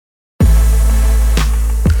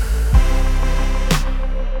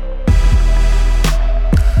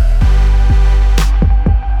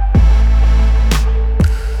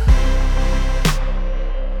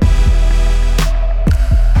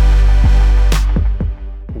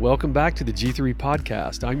Welcome back to the G3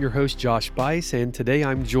 Podcast. I'm your host, Josh Bice, and today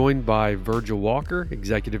I'm joined by Virgil Walker,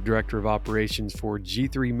 Executive Director of Operations for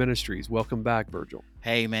G3 Ministries. Welcome back, Virgil.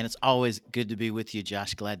 Hey, man, it's always good to be with you,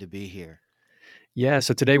 Josh. Glad to be here. Yeah,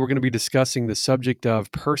 so today we're going to be discussing the subject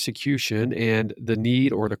of persecution and the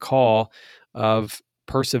need or the call of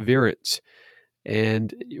perseverance.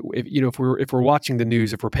 And if we're watching the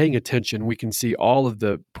news, if we're paying attention, we can see all of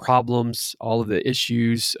the problems, all of the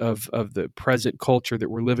issues of the present culture that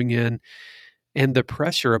we're living in, and the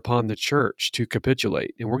pressure upon the church to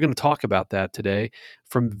capitulate. And we're going to talk about that today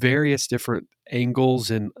from various different angles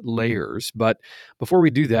and layers. But before we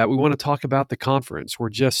do that, we want to talk about the conference. We're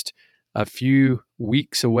just a few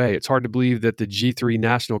weeks away. It's hard to believe that the G3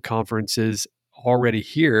 National Conference is already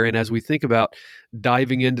here. And as we think about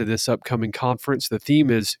diving into this upcoming conference, the theme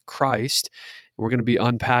is Christ. We're going to be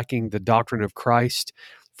unpacking the doctrine of Christ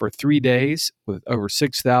for 3 days with over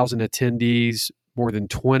 6,000 attendees, more than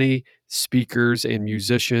 20 speakers and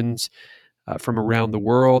musicians from around the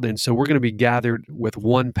world. And so we're going to be gathered with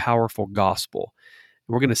one powerful gospel.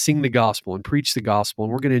 We're going to sing the gospel and preach the gospel,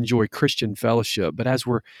 and we're going to enjoy Christian fellowship. But as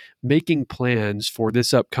we're making plans for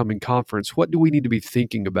this upcoming conference, what do we need to be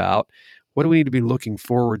thinking about? What do we need to be looking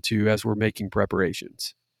forward to as we're making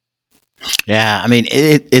preparations? Yeah, I mean,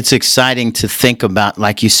 it's exciting to think about,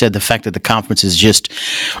 like you said, the fact that the conference is just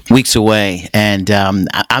weeks away, and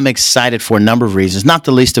I'm excited for a number of reasons. Not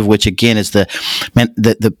the least of which, again, is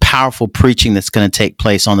the powerful preaching that's going to take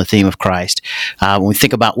place on the theme of Christ. When we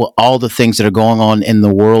think about all the things that are going on in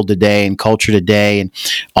the world today and culture today, and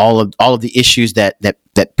all of the issues that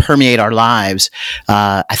permeate our lives,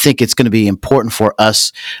 I think it's going to be important for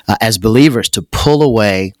us as believers to pull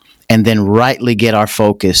away and then rightly get our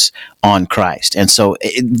focus on Christ. And so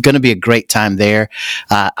it's going to be a great time there.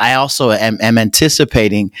 I also am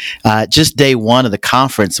anticipating just day one of the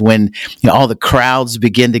conference when all the crowds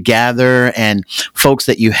begin to gather and folks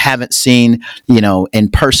that you haven't seen in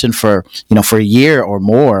person for a year or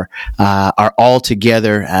more are all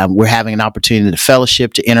together. We're having an opportunity to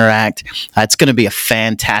fellowship, to interact. It's going to be a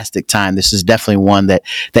fantastic time. This is definitely one that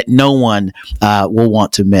no one will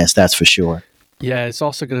want to miss. That's for sure. Yeah, it's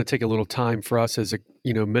also going to take a little time for us as a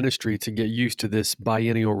ministry to get used to this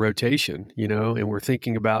biennial rotation, and we're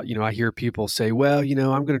thinking about, I hear people say, well,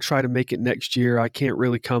 I'm going to try to make it next year. I can't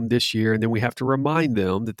really come this year. And then we have to remind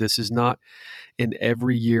them that this is not an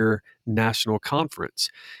every year national conference.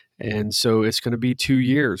 And so it's going to be 2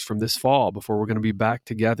 years from this fall before we're going to be back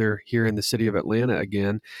together here in the city of Atlanta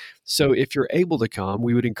again. So if you're able to come,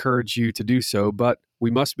 we would encourage you to do so. But we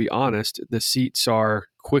must be honest, the seats are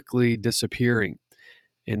quickly disappearing.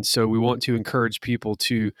 And so we want to encourage people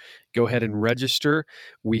to go ahead and register.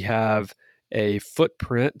 We have a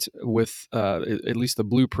footprint with at least the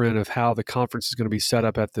blueprint of how the conference is going to be set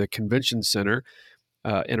up at the convention center,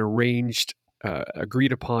 an arranged,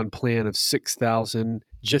 agreed upon plan of 6,000,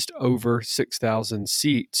 just over 6,000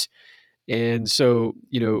 seats. And so,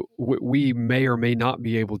 we may or may not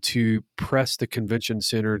be able to press the convention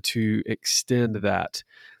center to extend that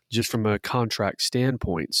just from a contract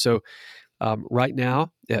standpoint. So right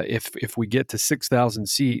now, if we get to 6,000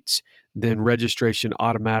 seats, then registration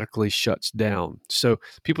automatically shuts down. So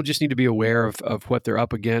people just need to be aware of what they're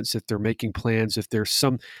up against if they're making plans. If there's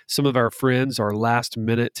some of our friends are last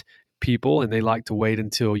minute people and they like to wait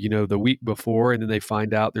until the week before, and then they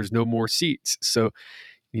find out there's no more seats. So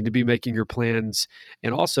you need to be making your plans.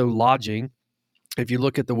 And also lodging. If you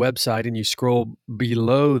look at the website and you scroll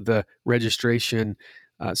below the registration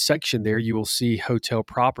section there, you will see hotel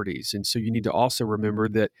properties. And so you need to also remember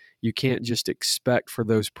that you can't just expect for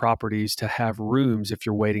those properties to have rooms if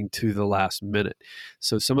you're waiting to the last minute.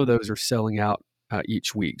 So some of those are selling out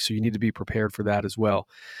each week. So you need to be prepared for that as well.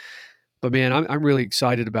 But man, I'm really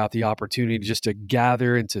excited about the opportunity just to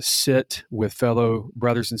gather and to sit with fellow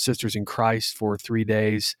brothers and sisters in Christ for 3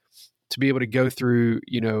 days, to be able to go through,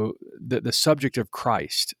 the subject of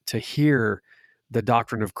Christ, to hear the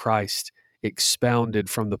doctrine of Christ expounded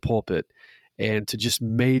from the pulpit, and to just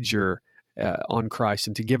major on Christ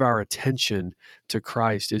and to give our attention to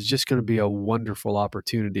Christ is just going to be a wonderful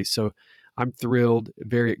opportunity. So I'm thrilled,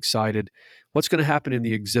 very excited. What's going to happen in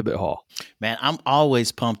the exhibit hall? Man, I'm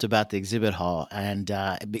always pumped about the exhibit hall, and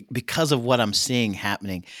because of what I'm seeing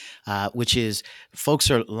happening, which is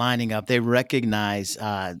folks are lining up. They recognize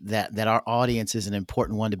that our audience is an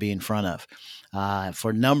important one to be in front of.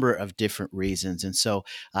 For a number of different reasons. And so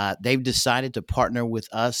they've decided to partner with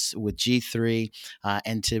us, with G3,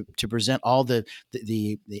 and to present all the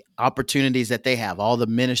opportunities that they have, all the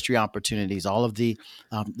ministry opportunities, all of the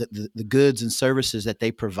goods and services that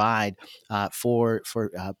they provide for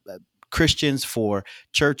Christians, for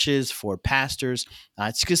churches, for pastors.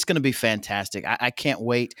 It's just going to be fantastic. I can't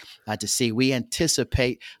wait to see. We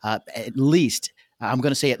anticipate at least, I'm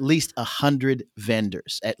going to say at least 100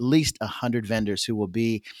 vendors, who will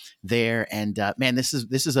be there. And man, this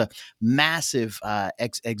is a massive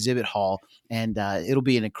exhibit hall, and it'll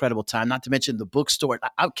be an incredible time. Not to mention the bookstore.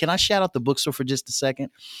 Can I shout out the bookstore for just a second?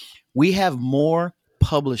 We have more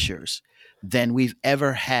publishers than we've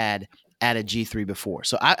ever had at a G3 before.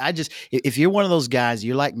 So I just, if you're one of those guys,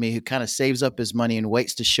 you're like me, who kind of saves up his money and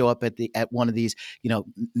waits to show up at one of these,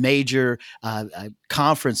 major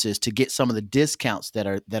conferences to get some of the discounts that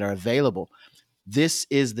are available. This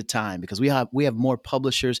is the time, because we have more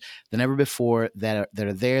publishers than ever before that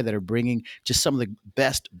are bringing just some of the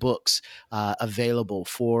best books available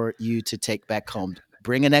for you to take back home.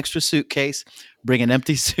 Bring an extra suitcase, bring an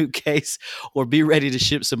empty suitcase, or be ready to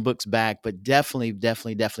ship some books back. But definitely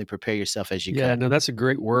prepare yourself as you come. Yeah, no, that's a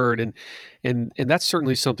great word, and that's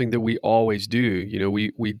certainly something that we always do.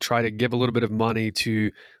 We try to give a little bit of money to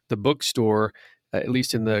the bookstore, at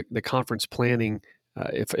least in the conference planning.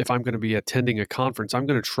 If I'm going to be attending a conference, I'm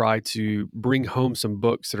going to try to bring home some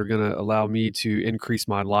books that are going to allow me to increase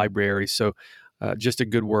my library. So, just a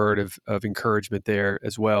good word of encouragement there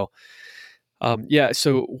as well.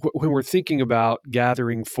 So when we're thinking about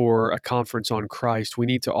gathering for a conference on Christ, we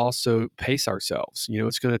need to also pace ourselves.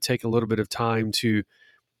 It's going to take a little bit of time to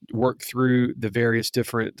work through the various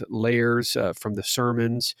different layers from the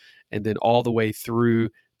sermons, and then all the way through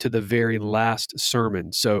to the very last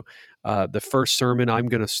sermon. So the first sermon, I'm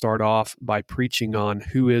going to start off by preaching on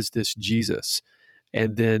who is this Jesus.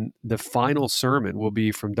 And then the final sermon will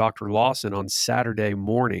be from Dr. Lawson on Saturday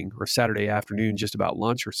morning or Saturday afternoon, just about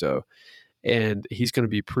lunch or so. And he's going to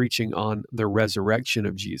be preaching on the resurrection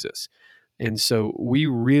of Jesus. And so we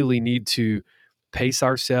really need to pace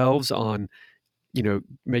ourselves on,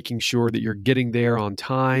 making sure that you're getting there on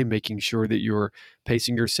time, making sure that you're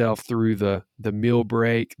pacing yourself through the meal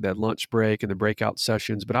break, that lunch break, and the breakout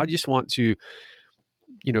sessions. But I just want to,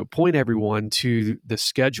 point everyone to the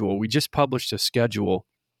schedule. We just published a schedule,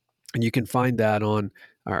 and you can find that on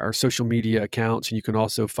our social media accounts, and you can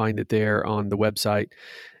also find it there on the website.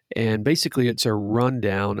 And basically, it's a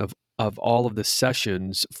rundown of all of the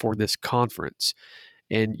sessions for this conference.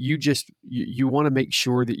 And you want to make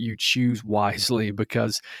sure that you choose wisely,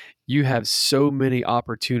 because you have so many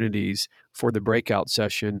opportunities for the breakout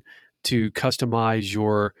session to customize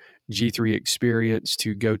your G3 experience,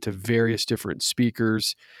 to go to various different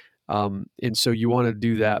speakers. And so you want to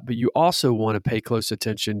do that, but you also want to pay close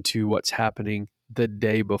attention to what's happening the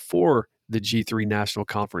day before the G3 National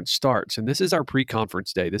Conference starts. And this is our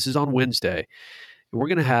pre-conference day. This is on Wednesday. And we're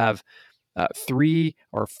going to have 3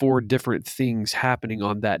 or 4 different things happening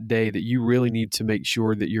on that day that you really need to make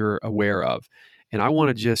sure that you're aware of. And I want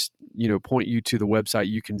to just, point you to the website.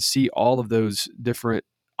 You can see all of those different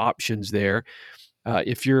options there.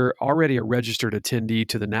 If you're already a registered attendee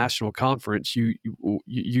to the national conference,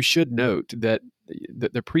 you should note that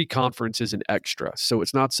the pre-conference is an extra. So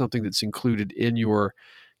it's not something that's included in your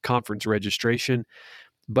conference registration,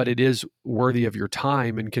 but it is worthy of your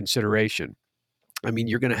time and consideration. I mean,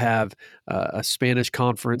 you're going to have a Spanish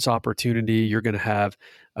conference opportunity. You're going to have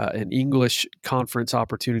an English conference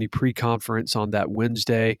opportunity, pre-conference on that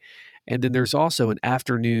Wednesday. And then there's also an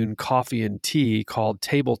afternoon coffee and tea called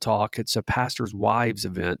Table Talk. It's a pastor's wives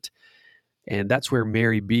event. And that's where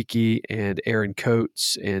Mary Beakey and Aaron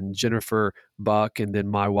Coates and Jennifer Buck, and then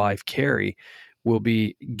my wife, Carrie, will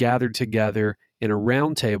be gathered together in a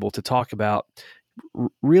round table to talk about,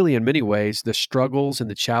 really, in many ways, the struggles and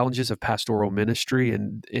the challenges of pastoral ministry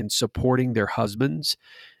and in supporting their husbands,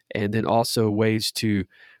 and then also ways to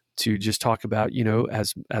just talk about,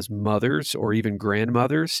 as mothers or even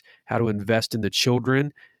grandmothers, how to invest in the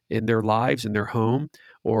children in their lives, in their home,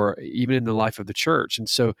 or even in the life of the church. And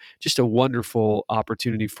so just a wonderful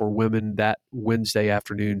opportunity for women that Wednesday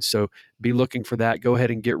afternoon. So be looking for that. Go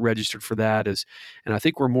ahead and get registered for that. And I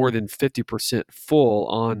think we're more than 50% full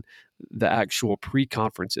on the actual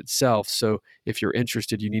pre-conference itself. So if you're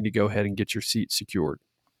interested, you need to go ahead and get your seat secured.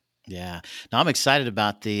 Yeah. Now I'm excited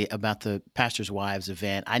about the Pastor's Wives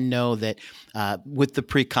event. I know that with the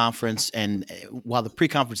pre-conference, and while the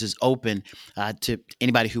pre-conference is open to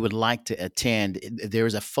anybody who would like to attend, there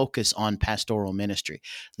is a focus on pastoral ministry,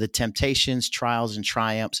 the temptations, trials, and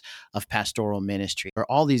triumphs of pastoral ministry.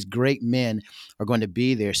 All these great men are going to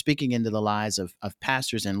be there, speaking into the lives of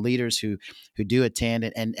pastors and leaders who do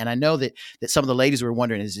attend. And I know that some of the ladies were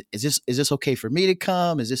wondering, is this okay for me to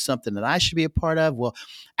come? Is this something that I should be a part of? Well,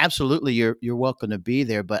 absolutely. absolutely. You're welcome to be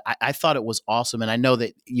there. But I thought it was awesome, and I know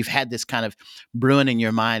that you've had this kind of brewing in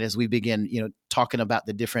your mind as we begin, talking about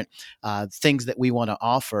the different things that we want to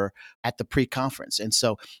offer at the pre-conference. And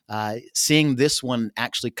so, seeing this one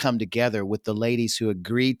actually come together with the ladies who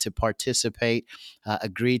agreed to participate,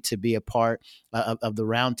 agreed to be a part of the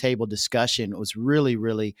roundtable discussion was really,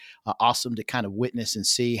 really awesome to kind of witness and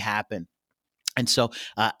see happen. And so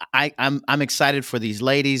I'm excited for these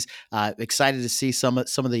ladies. Excited to see some of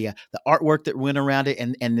the artwork that went around it,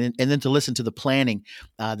 and then to listen to the planning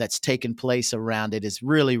that's taken place around it is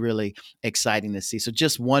really, really exciting to see. So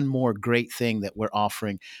just one more great thing that we're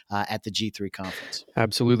offering at the G3 conference.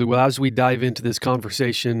 Absolutely. Well, as we dive into this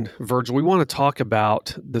conversation, Virgil, we want to talk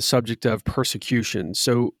about the subject of persecution.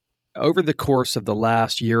 So over the course of the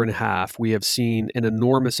last year and a half, we have seen an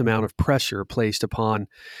enormous amount of pressure placed upon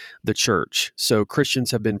the church. So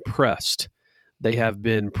Christians have been pressed. They have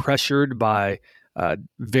been pressured by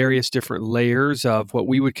various different layers of what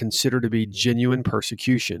we would consider to be genuine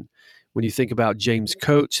persecution. When you think about James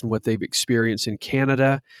Coates and what they've experienced in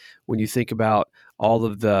Canada, when you think about all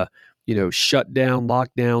of the shutdown,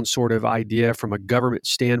 lockdown sort of idea from a government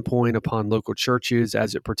standpoint upon local churches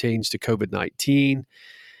as it pertains to COVID-19.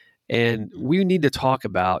 And we need to talk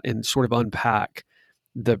about and sort of unpack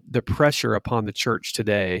the pressure upon the church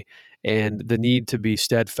today and the need to be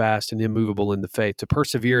steadfast and immovable in the faith, to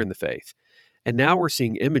persevere in the faith. And now we're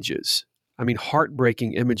seeing images,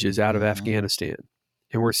 heartbreaking images out of Afghanistan.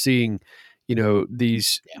 And we're seeing,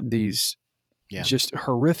 these just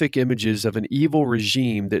horrific images of an evil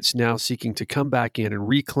regime that's now seeking to come back in and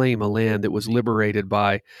reclaim a land that was liberated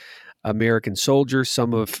by American soldiers,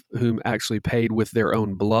 some of whom actually paid with their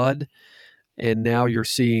own blood. And now you're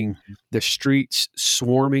seeing the streets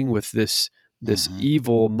swarming with this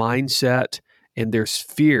evil mindset, and there's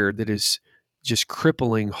fear that is just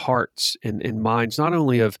crippling hearts and minds, not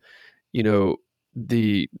only of,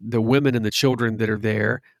 the women and the children that are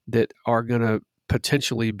there that are going to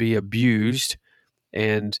potentially be abused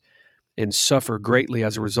and suffer greatly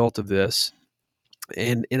as a result of this.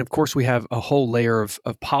 And of course, we have a whole layer of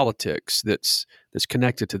politics that's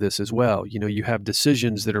connected to this as well. You have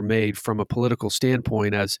decisions that are made from a political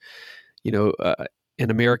standpoint as, an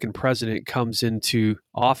American president comes into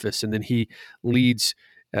office and then he leads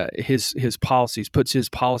his policies, puts his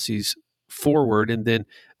policies forward, and then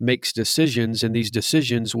makes decisions. And these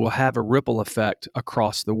decisions will have a ripple effect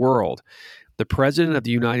across the world. The President of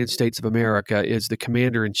the United States of America is the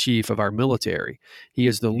commander-in-chief of our military. He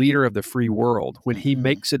is the leader of the free world. When he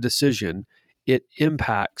makes a decision, it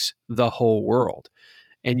impacts the whole world.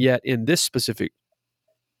 And yet in this specific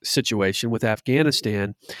situation with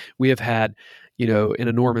Afghanistan, we have had, an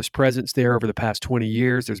enormous presence there over the past 20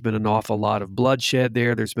 years. There's been an awful lot of bloodshed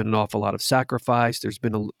there. There's been an awful lot of sacrifice. There's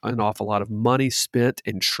been an awful lot of money spent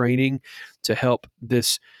in training to help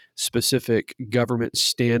this specific government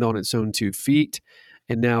stand on its own 2 feet.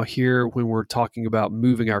 And now here, when we're talking about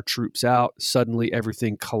moving our troops out, suddenly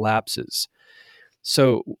everything collapses.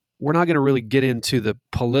 So we're not going to really get into the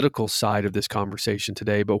political side of this conversation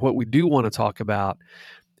today, but what we do want to talk about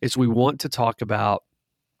is we want to talk about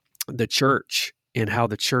the church and how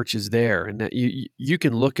the church is there. And that you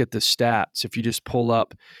can look at the stats. If you just pull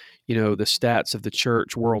up the stats of the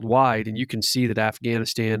church worldwide, and you can see that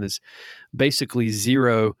Afghanistan is basically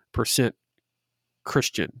 0%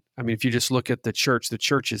 Christian. If you just look at the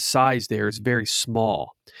church's size there is very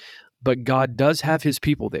small. But God does have his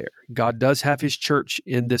people there. God does have his church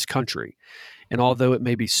in this country. And although it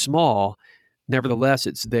may be small, nevertheless,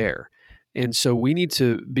 it's there. And so we need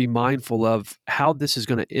to be mindful of how this is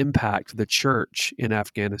going to impact the church in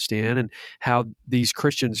Afghanistan and how these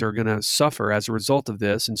Christians are going to suffer as a result of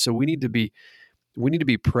this. And so we need to be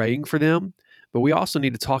praying for them, but we also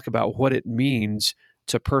need to talk about what it means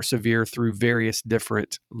to persevere through various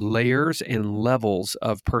different layers and levels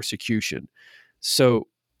of persecution. So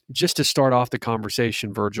just to start off the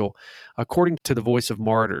conversation, Virgil, according to the Voice of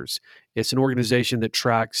Martyrs, it's an organization that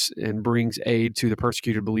tracks and brings aid to the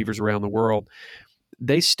persecuted believers around the world.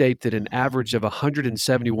 They state that an average of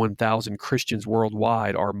 171,000 Christians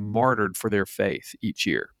worldwide are martyred for their faith each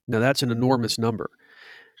year. Now, that's an enormous number.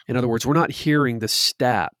 In other words, we're not hearing the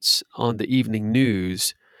stats on the evening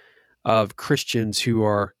news of Christians who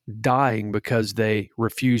are dying because they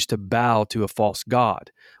refuse to bow to a false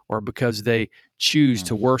god or because they choose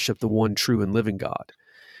to worship the one true and living God.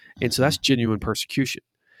 And so that's genuine persecution.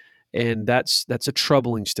 And that's a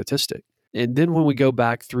troubling statistic. And then when we go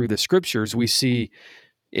back through the scriptures, we see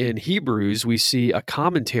in Hebrews, we see a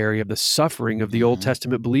commentary of the suffering of the Old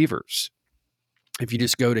Testament believers. If you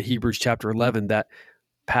just go to Hebrews chapter 11, that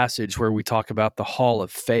passage where we talk about the hall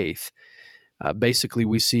of faith, Basically,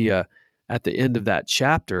 we see at the end of that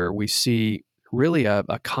chapter, we see really a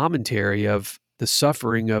commentary of the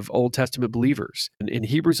suffering of Old Testament believers. In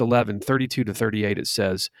Hebrews 11:32-38, it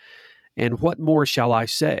says, "And what more shall I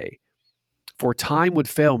say? For time would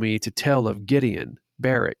fail me to tell of Gideon,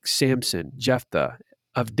 Barak, Samson, Jephthah,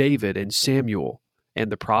 of David and Samuel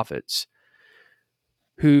and the prophets,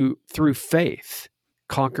 who through faith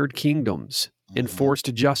conquered kingdoms,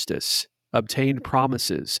 enforced justice, obtained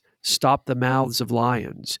promises, stopped the mouths of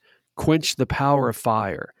lions, quenched the power of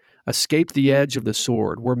fire, escaped the edge of the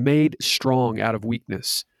sword, were made strong out of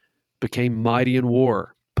weakness, became mighty in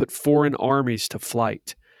war, put foreign armies to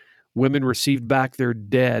flight. Women received back their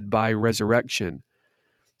dead by resurrection.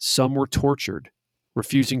 Some were tortured,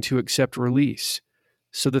 refusing to accept release,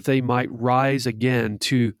 so that they might rise again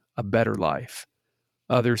to a better life.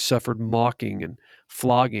 Others suffered mocking and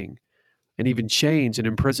flogging, and even chains and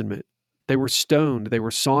imprisonment. They were stoned, they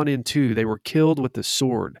were sawn in two, they were killed with the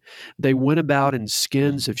sword. They went about in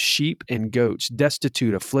skins of sheep and goats,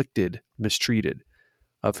 destitute, afflicted, mistreated,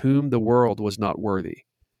 of whom the world was not worthy,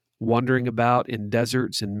 wandering about in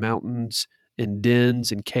deserts and mountains, in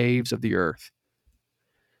dens and caves of the earth."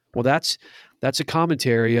 Well, that's a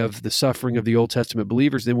commentary of the suffering of the Old Testament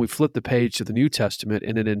believers. Then we flip the page to the New Testament,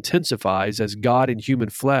 and it intensifies as God in human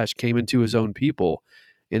flesh came into his own people,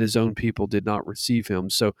 and his own people did not receive him.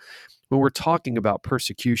 So when we're talking about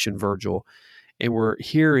persecution, Virgil, and we're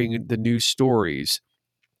hearing the news stories,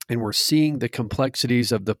 and we're seeing the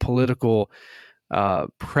complexities of the political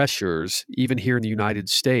pressures, even here in the United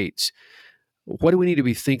States, what do we need to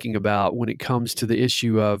be thinking about when it comes to the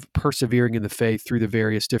issue of persevering in the faith through the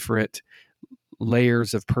various different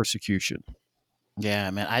layers of persecution?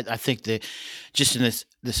 Yeah, man. I think that just in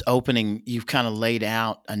this opening, you've kind of laid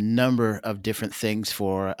out a number of different things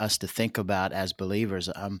for us to think about as believers.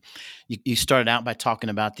 You started out by talking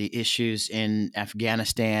about the issues in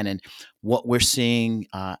Afghanistan and what we're seeing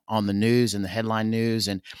on the news and the headline news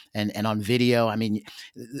and on video. I mean,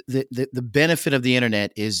 the benefit of the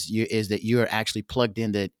internet is that you are actually plugged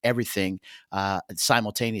into everything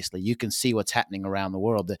simultaneously. You can see what's happening around the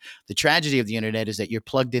world. The tragedy of the internet is that you're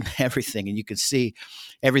plugged into everything and you can see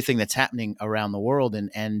everything that's happening around the world.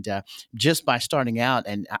 And just by starting out,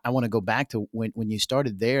 and I want to go back to when you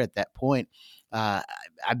started there at that point, I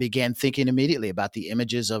began thinking immediately about the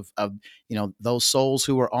images of those souls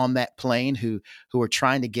who were on that plane who were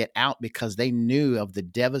trying to get out because they knew of the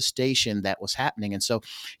devastation that was happening. And so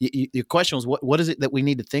your question was, what is it that we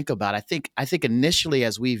need to think about? I think initially,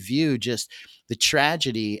 as we view just the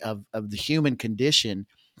tragedy of the human condition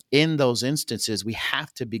in those instances, we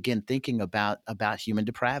have to begin thinking about human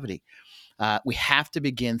depravity. We have to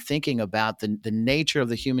begin thinking about the nature of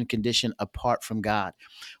the human condition apart from God.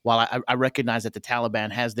 While I recognize that the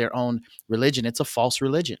Taliban has their own religion, it's a false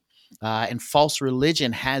religion. And false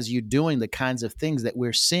religion has you doing the kinds of things that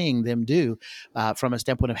we're seeing them do from a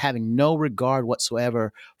standpoint of having no regard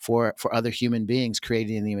whatsoever for other human beings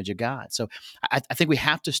created in the image of God. So I think we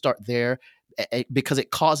have to start there because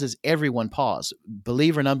it causes everyone pause,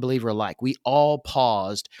 believer and unbeliever alike. We all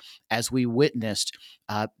paused as we witnessed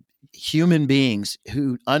human beings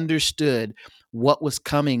who understood what was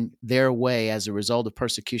coming their way as a result of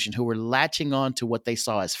persecution, who were latching on to what they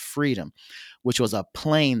saw as freedom, which was a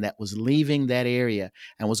plane that was leaving that area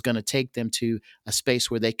and was going to take them to a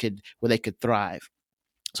space where they could thrive.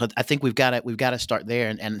 So I think we've got to start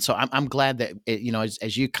there, and so I'm glad that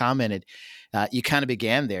as you commented, you kind of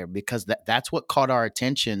began there because that's what caught our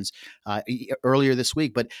attentions earlier this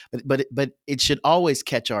week. But it should always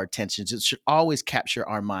catch our attentions. It should always capture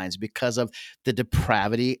our minds because of the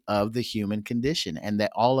depravity of the human condition, and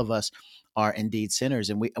that all of us are indeed sinners,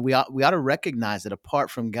 and we ought to recognize that apart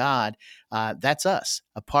from God, that's us.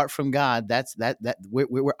 Apart from God, that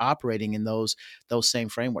we're operating in those same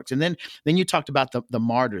frameworks. And then you talked about the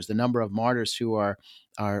martyrs, the number of martyrs who are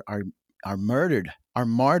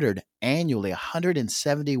martyred annually,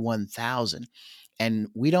 171,000, and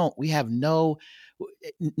we have no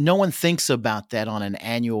one thinks about that on an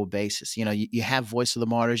annual basis. You have Voice of the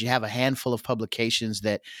Martyrs, you have a handful of publications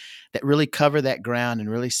that really cover that ground and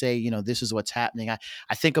really say, this is what's happening.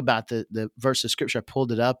 I think about the verse of scripture. I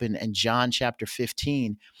pulled it up in John chapter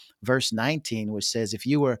 15, verse 19, which says, if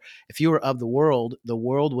you were of the world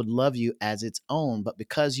would love you as its own, but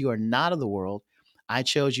because you are not of the world, I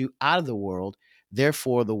chose you out of the world,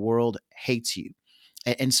 therefore the world hates you.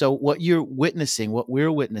 And so what we're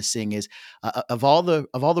witnessing is of all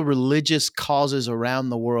the religious causes around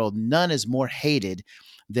the world, none is more hated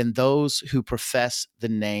than those who profess the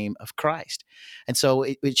name of Christ. And so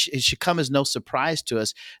it should come as no surprise to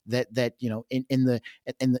us that in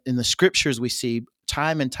the scriptures we see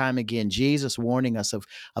time and time again, Jesus warning us of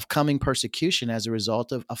coming persecution as a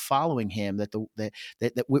result of following him, that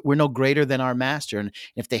we're no greater than our master. And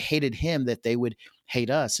if they hated him, that they would hate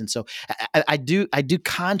us. And so I do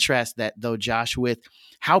contrast that, though, Josh, with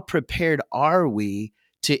how prepared are we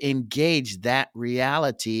to engage that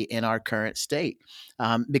reality in our current state?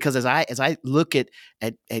 Because as I look at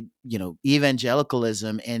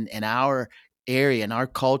evangelicalism in our area, in our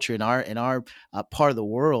culture, in our part of the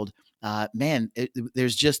world, man,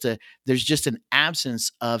 there's just an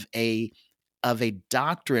absence of a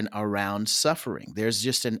doctrine around suffering. There's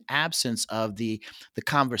just an absence of the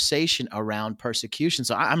conversation around persecution.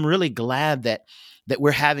 So I'm really glad that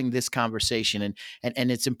we're having this conversation,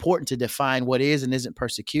 and it's important to define what is and isn't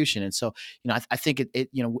persecution. And so, I think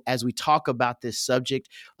as we talk about this subject,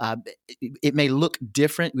 it may look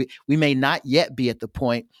different. We may not yet be at the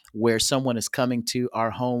point where someone is coming to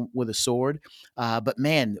our home with a sword, but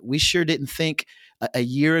man, we sure didn't think a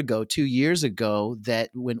year ago, 2 years ago,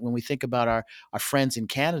 that when we think about our friends in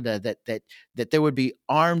Canada, that there would be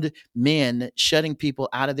armed men shutting people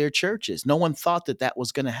out of their churches. No one thought that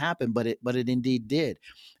was going to happen, but it indeed did.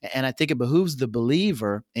 And I think it behooves the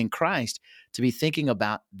believer in Christ to be thinking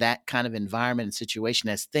about that kind of environment and situation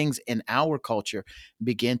as things in our culture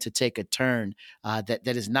begin to take a turn that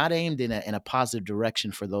is not aimed in a positive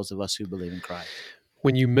direction for those of us who believe in Christ.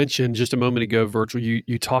 When you mentioned just a moment ago, Virgil,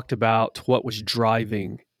 you talked about what was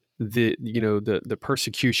driving the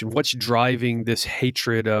persecution, what's driving this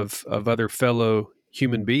hatred of other fellow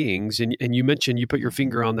human beings, and you mentioned, you put your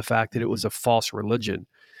finger on the fact that it was a false religion.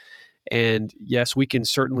 And yes, we can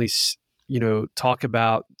certainly talk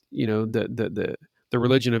about the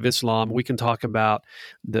religion of Islam. We can talk about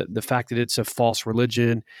the fact that it's a false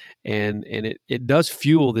religion, and it does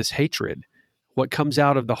fuel this hatred. What comes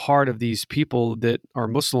out of the heart of these people that are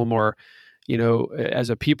Muslim, or as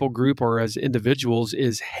a people group or as individuals,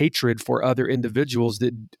 is hatred for other individuals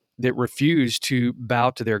that refuse to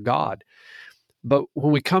bow to their God. But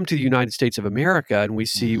when we come to the United States of America and we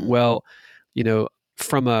see, well,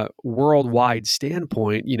 from a worldwide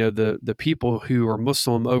standpoint, the people who are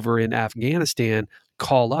Muslim over in Afghanistan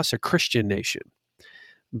call us a Christian nation.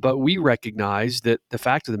 But we recognize that the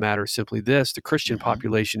fact of the matter is simply this: the Christian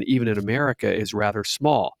population, even in America, is rather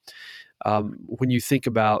small. When you think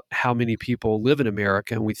about how many people live in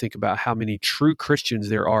America, and we think about how many true Christians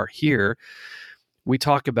there are here, we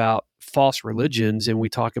talk about false religions, and we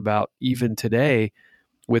talk about, even today,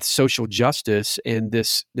 with social justice and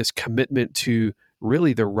this commitment to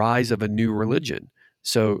really the rise of a new religion.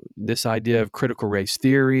 So this idea of critical race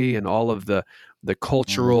theory and all of the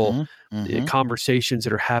cultural conversations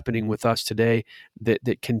that are happening with us today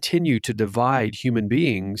that continue to divide human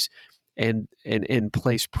beings and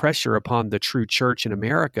place pressure upon the true church in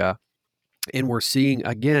America. And we're seeing,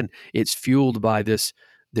 again, it's fueled by this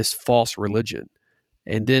false religion.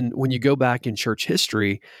 And then when you go back in church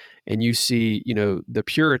history and you see, the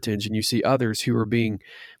Puritans, and you see others who are being,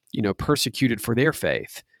 persecuted for their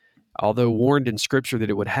faith, although warned in Scripture that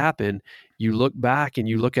it would happen, you look back and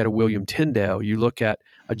you look at a William Tyndale, you look at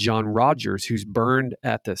a John Rogers who's burned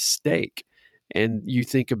at the stake, and you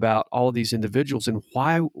think about all of these individuals and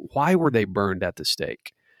why were they burned at the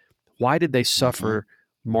stake? Why did they suffer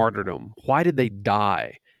martyrdom? Why did they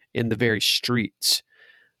die in the very streets,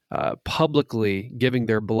 publicly giving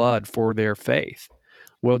their blood for their faith?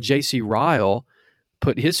 Well, J.C. Ryle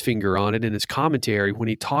put his finger on it in his commentary when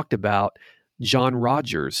he talked about John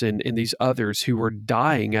Rogers and these others who were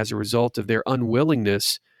dying as a result of their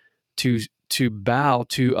unwillingness to bow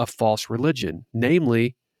to a false religion,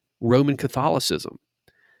 namely Roman Catholicism.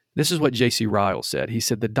 This is what J.C. Ryle said. He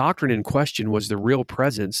said, the doctrine in question was the real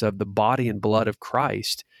presence of the body and blood of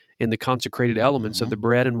Christ in the consecrated elements of the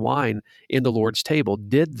bread and wine in the Lord's table.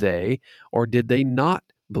 Did they or did they not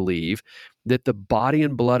believe that the body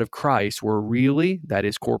and blood of Christ were really, that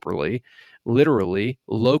is corporally, literally,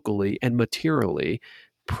 locally, and materially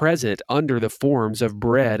present under the forms of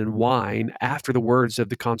bread and wine after the words of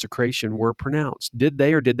the consecration were pronounced? Did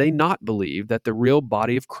they or did they not believe that the real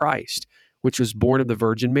body of Christ, which was born of the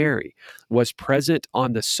Virgin Mary, was present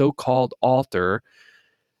on the so-called altar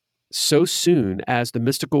so soon as the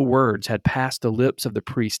mystical words had passed the lips of the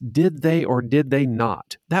priest? Did they or did they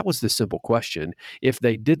not? That was the simple question. If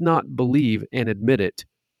they did not believe and admit it,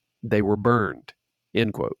 they were burned.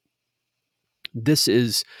 End quote. This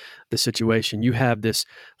is the situation. You have this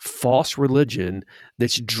false religion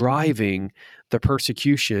that's driving the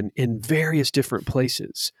persecution in various different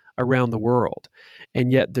places around the world.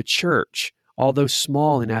 And yet the church, although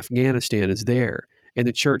small in Afghanistan, is there. And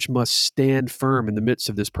the church must stand firm in the midst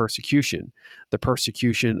of this persecution, the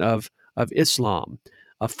persecution of Islam,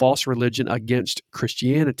 a false religion against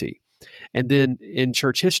Christianity. And then in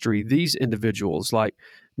church history, these individuals like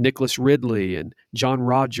Nicholas Ridley and John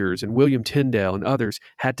Rogers and William Tyndale and others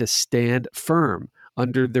had to stand firm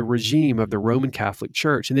under the regime of the Roman Catholic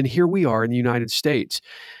Church. And then here we are in the United States.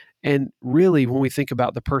 And really, when we think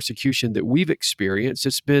about the persecution that we've experienced,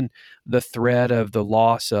 it's been the threat of the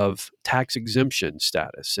loss of tax exemption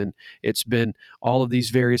status. And it's been all of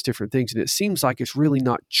these various different things. And it seems like it's really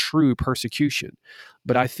not true persecution.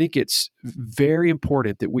 But I think it's very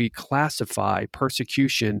important that we classify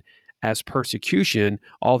persecution as persecution,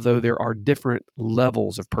 although there are different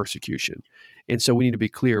levels of persecution. And so we need to be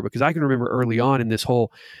clear, because I can remember early on in this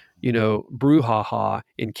whole brouhaha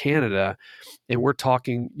in Canada, and we're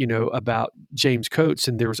talking, about James Coates,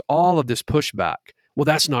 and there was all of this pushback. Well,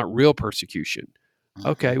 that's not real persecution.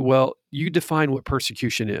 Okay, well, you define what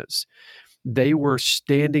persecution is. They were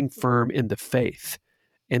standing firm in the faith,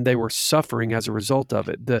 and they were suffering as a result of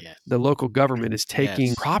it. The local government is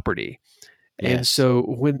taking property. And so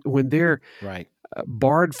when they're right.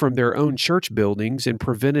 barred from their own church buildings and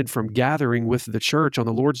prevented from gathering with the church on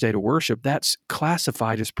the Lord's Day to worship, that's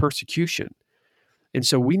classified as persecution. And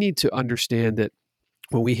so we need to understand that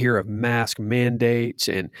when we hear of mask mandates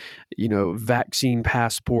and, vaccine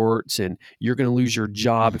passports, and you're going to lose your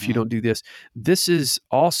job if you don't do this, this is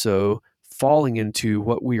also falling into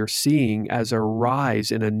what we are seeing as a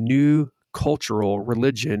rise in a new cultural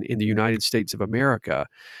religion in the United States of America.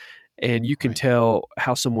 And you can tell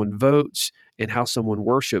how someone votes and how someone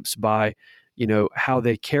worships by, how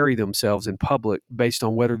they carry themselves in public based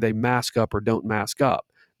on whether they mask up or don't mask up.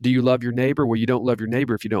 Do you love your neighbor? Well, you don't love your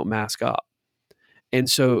neighbor if you don't mask up. And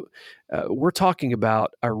so we're talking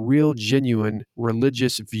about a real, genuine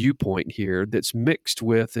religious viewpoint here that's mixed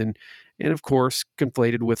with and of course,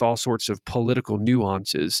 conflated with all sorts of political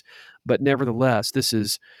nuances. But nevertheless, this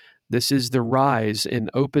is the rise and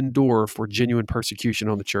open door for genuine persecution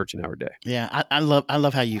on the church in our day. Yeah, I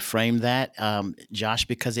love how you frame that, Josh,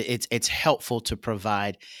 because it's helpful to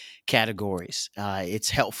provide categories.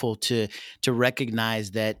 It's helpful to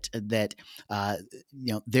recognize that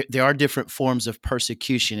there are different forms of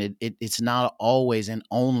persecution. It's not always and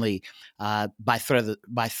only by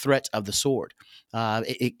threat of the sword.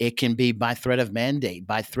 It can be by threat of mandate,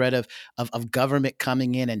 by threat of government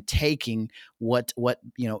coming in and taking what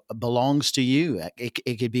belongs to you.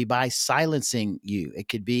 It could be by silencing you. It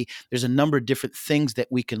could be, there's a number of different things that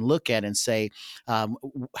we can look at and say,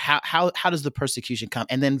 how does the persecution come,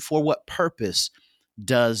 and then for what purpose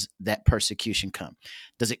does that persecution come?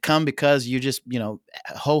 Does it come because you're just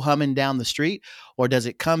ho-humming down the street, or does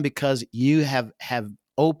it come because you have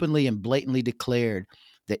openly and blatantly declared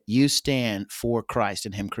that you stand for Christ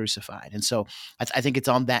and Him crucified? And so I think it's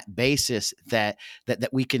on that basis that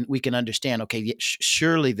we can understand. Okay,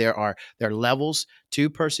 surely there are levels to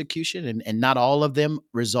persecution, and not all of them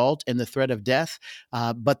result in the threat of death,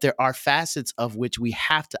 but there are facets of which we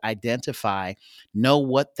have to identify, know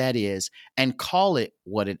what that is, and call it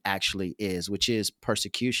what it actually is, which is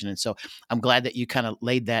persecution. And so I'm glad that you kind of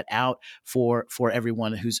laid that out for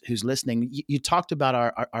everyone who's listening. You talked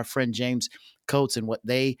about our friend James Coates and what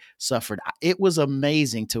they suffered. It was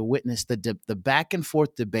amazing to witness the back and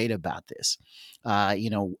forth debate about this.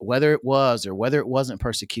 Whether it was or whether it wasn't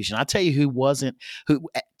persecution. I'll tell you who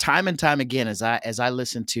time and time again, as I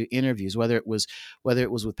listened to interviews, whether it was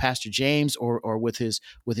with Pastor James or with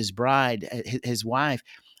his bride, his wife,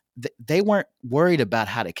 they weren't worried about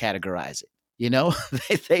how to categorize it.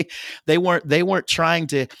 They weren't trying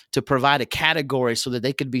to provide a category so that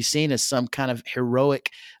they could be seen as some kind of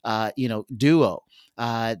heroic, duo.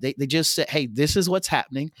 They just said, "Hey, this is what's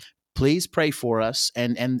happening. Please pray for us,"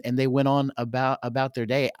 and they went on about their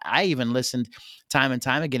day. I even listened time and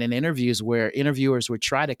time again in interviews where interviewers would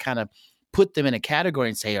try to kind of put them in a category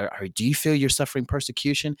and say, "Do you feel you're suffering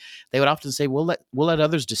persecution?" They would often say, "We'll let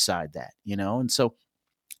others decide that," And so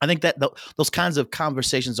I think that those kinds of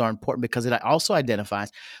conversations are important because it also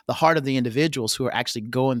identifies the heart of the individuals who are actually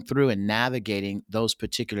going through and navigating those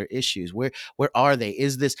particular issues. Where are they?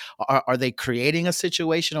 Is this are they creating a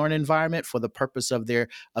situation or an environment for the purpose of their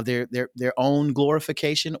own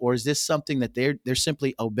glorification, or is this something that they're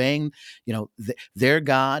simply obeying, their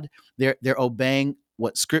God? They're obeying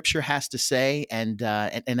what Scripture has to say, and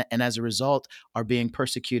as a result are being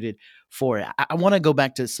persecuted for it. I want to go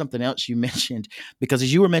back to something else you mentioned, because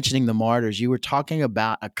as you were mentioning the martyrs, you were talking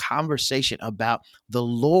about a conversation about the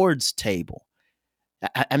Lord's table.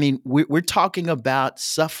 I mean, we're talking about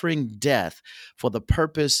suffering death for the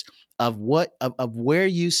purpose of where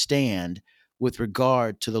you stand with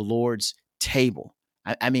regard to the Lord's table.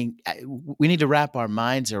 We need to wrap our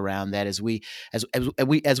minds around that as we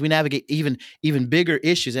navigate even bigger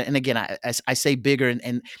issues. And again, I say bigger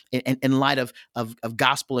in light of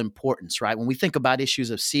gospel importance, right? When we think about issues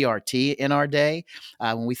of CRT in our day,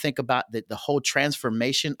 when we think about the whole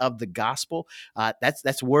transformation of the gospel,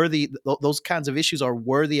 that's worthy. Those kinds of issues are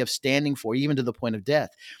worthy of standing for, even to the point of death.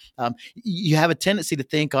 You have a tendency to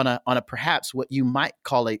think on a perhaps what you might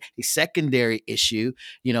call a secondary issue.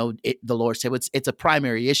 The Lord's table. It's a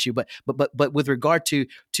primary issue, but with regard to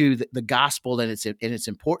the gospel and its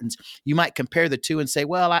importance, you might compare the two and say,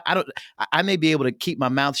 well, I may be able to keep my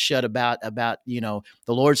mouth shut about the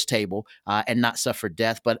Lord's table and not suffer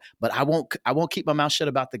death, but I won't keep my mouth shut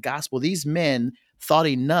about the gospel. These men thought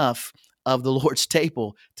enough of the Lord's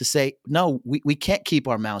table to say, no, we can't keep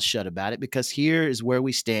our mouths shut about it, because here is where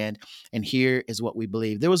we stand and here is what we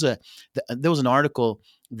believe. There was an article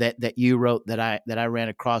that you wrote that I ran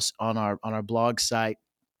across on our blog site,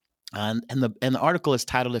 and the article is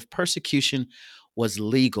titled, "If Persecution Was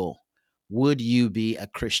Legal, Would You Be a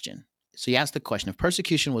Christian?" So you asked the question, if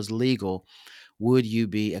persecution was legal, would you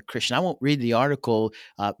be a Christian? I won't read the article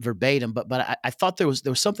verbatim, but I thought there was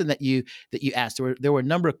something that you asked. There were a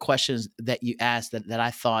number of questions that you asked that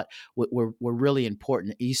I thought were really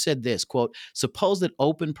important. You said this, quote, "Suppose that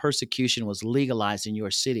open persecution was legalized in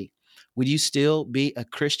your city. Would you still be a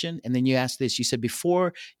Christian?" And then you asked this. You said,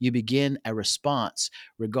 "Before you begin a response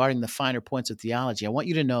regarding the finer points of theology, I want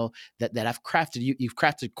you to know that you've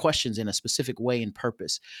crafted questions in a specific way and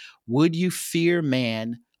purpose. Would you fear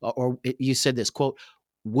man?" Or you said this, quote,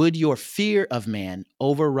 "Would your fear of man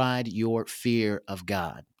override your fear of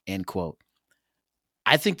God?" End quote.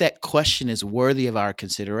 I think that question is worthy of our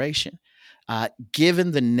consideration,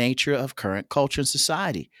 given the nature of current culture and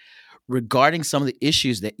society. Regarding some of the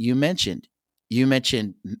issues that you mentioned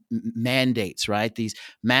mandates, right? These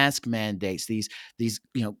mask mandates, these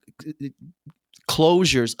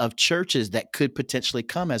closures of churches that could potentially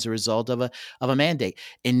come as a result of a mandate.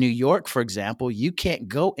 In New York, for example, you can't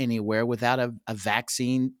go anywhere without a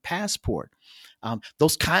vaccine passport.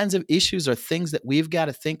 Those kinds of issues are things that we've got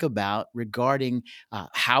to think about regarding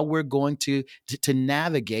how we're going to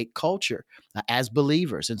navigate culture as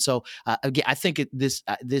believers. And so, again, I think this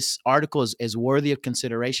article is worthy of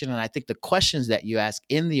consideration, and I think the questions that you ask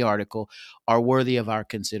in the article are worthy of our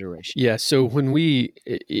consideration. Yeah. So when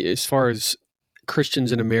as far as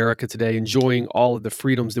Christians in America today enjoying all of the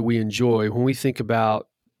freedoms that we enjoy, when we think about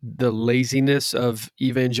the laziness of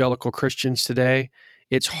evangelical Christians today,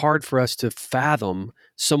 it's hard for us to fathom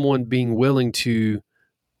someone being willing to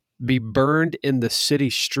be burned in the city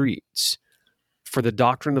streets for the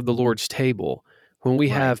doctrine of the Lord's table, when we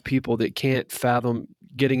have people that can't fathom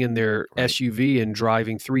getting in their SUV and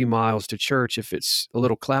driving 3 miles to church if it's a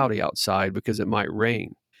little cloudy outside because it might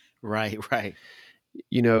rain. Right.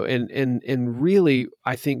 And really,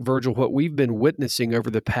 I think, Virgil, what we've been witnessing over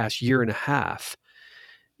the past year and a half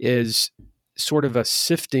is sort of a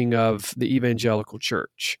sifting of the evangelical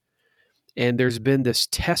church. And there's been this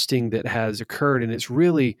testing that has occurred, and it's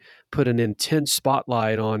really put an intense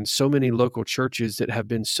spotlight on so many local churches that have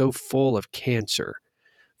been so full of cancer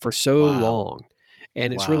for so long.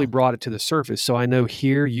 And it's really brought it to the surface. So I know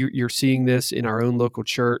here you're seeing this in our own local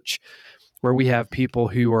church, where we have people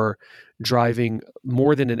who are driving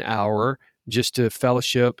more than an hour just to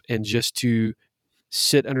fellowship and just to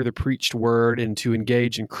sit under the preached word and to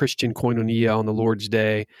engage in Christian koinonia on the Lord's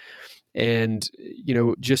Day. And,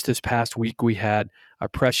 just this past week, we had a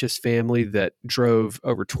precious family that drove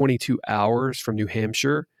over 22 hours from New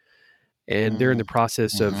Hampshire, and they're in the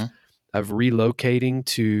process of relocating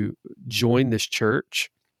to join this church.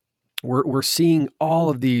 We're seeing all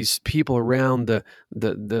of these people around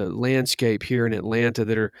the landscape here in Atlanta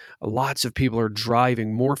that lots of people are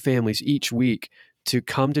driving, more families each week, to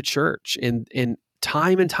come to church. And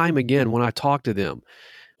time again, when I talk to them,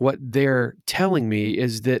 what they're telling me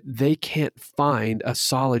is that they can't find a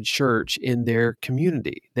solid church in their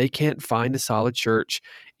community. They can't find a solid church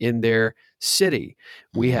in their city.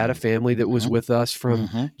 We had a family that was with us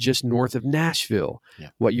from just north of Nashville,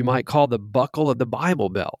 what you might call the buckle of the Bible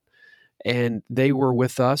Belt. And they were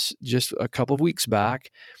with us just a couple of weeks back,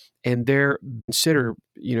 and they're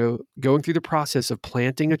going through the process of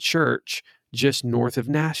planting a church just north of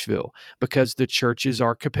Nashville, because the churches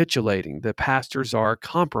are capitulating, the pastors are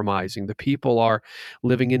compromising, the people are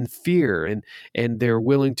living in fear, and they're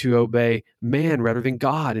willing to obey man rather than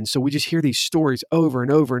God. And so we just hear these stories over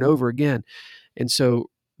and over and over again. And so,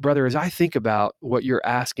 brother, as I think about what you're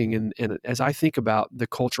asking, and as I think about the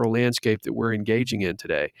cultural landscape that we're engaging in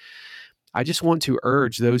today, I just want to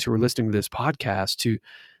urge those who are listening to this podcast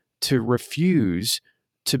to refuse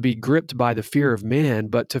to be gripped by the fear of man,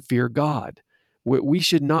 but to fear God. We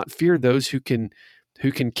should not fear those who can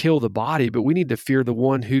kill the body, but we need to fear the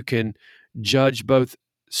one who can judge both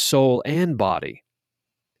soul and body,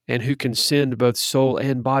 and who can send both soul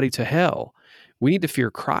and body to hell. We need to fear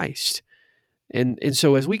Christ. And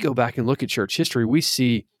so as we go back and look at church history, we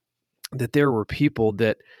see that there were people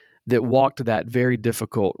that walked that very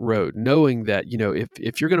difficult road, knowing that,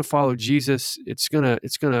 if you're going to follow Jesus, it's going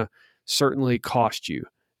to certainly cost you.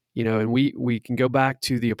 And we can go back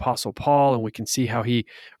to the Apostle Paul, and we can see how he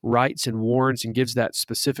writes and warns and gives that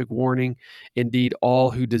specific warning. Indeed,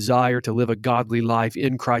 all who desire to live a godly life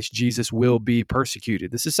in Christ Jesus will be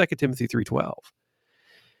persecuted. This is 2 Timothy 3:12.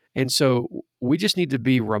 And so we just need to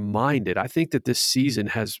be reminded. I think that this season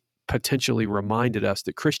has potentially reminded us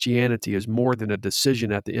that Christianity is more than a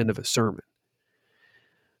decision at the end of a sermon.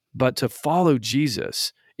 But to follow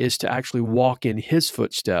Jesus is to actually walk in his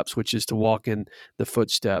footsteps, which is to walk in the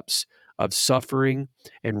footsteps of suffering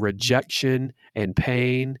and rejection and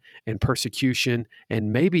pain and persecution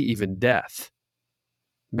and maybe even death.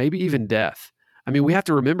 Maybe even death. I mean, we have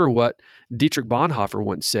to remember what Dietrich Bonhoeffer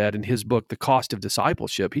once said in his book, The Cost of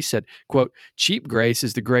Discipleship. He said, quote, "Cheap grace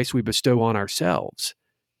is the grace we bestow on ourselves.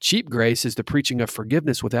 Cheap grace is the preaching of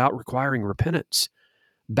forgiveness without requiring repentance.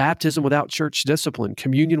 Baptism without church discipline,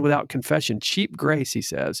 communion without confession. Cheap grace," he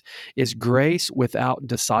says, "is grace without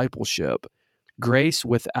discipleship, grace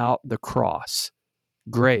without the cross,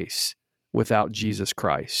 grace without Jesus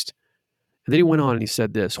Christ." And then he went on and he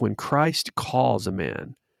said this, "When Christ calls a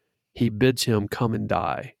man, he bids him come and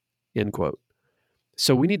die," end quote.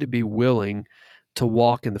 So we need to be willing to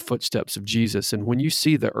walk in the footsteps of Jesus. And when you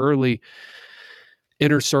see the early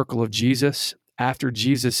inner circle of Jesus, after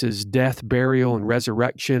Jesus' death, burial, and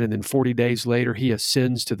resurrection, and then 40 days later, he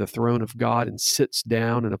ascends to the throne of God and sits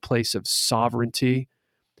down in a place of sovereignty,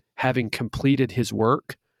 having completed his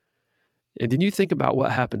work. And then you think about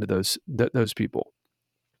what happened to those people.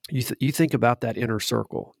 You think about that inner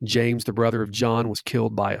circle. James, the brother of John, was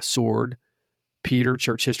killed by a sword. Peter,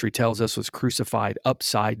 church history tells us, was crucified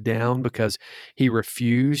upside down because he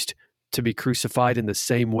refused to be crucified in the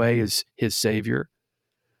same way as his Savior.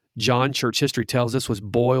 John, church history tells us, was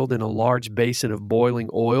boiled in a large basin of boiling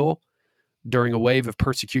oil during a wave of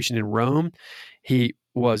persecution in Rome. He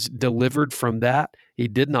was delivered from that. He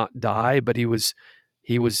did not die, but he was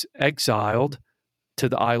exiled to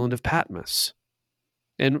the island of Patmos.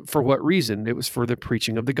 And for what reason? It was for the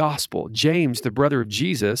preaching of the gospel. James, the brother of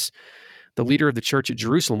Jesus, the leader of the church at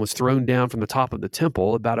Jerusalem, was thrown down from the top of the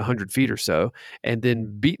temple, about 100 feet or so, and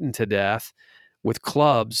then beaten to death with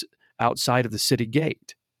clubs outside of the city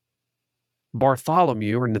gate.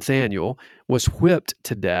 Bartholomew, or Nathaniel, was whipped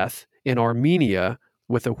to death in Armenia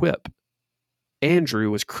with a whip.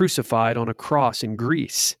 Andrew was crucified on a cross in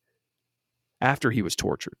Greece after he was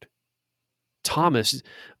tortured. Thomas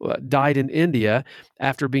died in India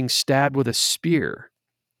after being stabbed with a spear.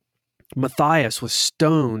 Matthias was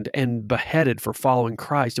stoned and beheaded for following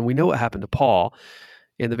Christ. And we know what happened to Paul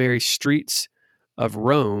in the very streets of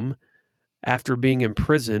Rome after being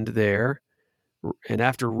imprisoned there and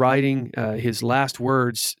after writing his last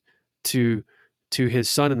words to his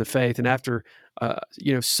son in the faith, and after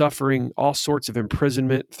suffering all sorts of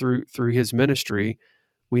imprisonment through his ministry,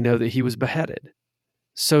 we know that he was beheaded.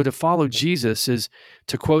 So to follow Jesus is,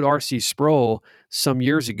 to quote R.C. Sproul some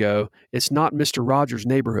years ago, it's not Mr. Rogers'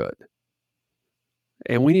 neighborhood.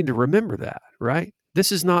 And we need to remember that, right?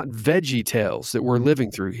 This is not Veggie Tales that we're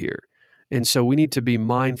living through here. And so we need to be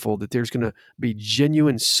mindful that there's going to be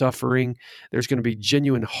genuine suffering. There's going to be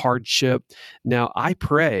genuine hardship. Now, I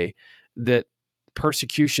pray that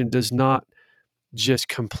persecution does not just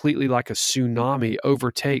completely, like a tsunami,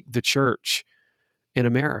 overtake the church in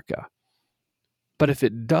America. But if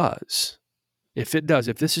it does, if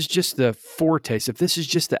this is just the foretaste, if this is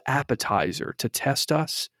just the appetizer to test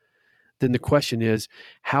us, then the question is,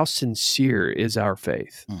 how sincere is our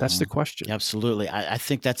faith? Mm-hmm. That's the question. Absolutely. I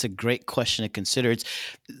think that's a great question to consider.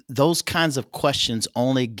 Those kinds of questions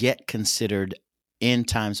only get considered in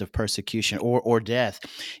times of persecution or death.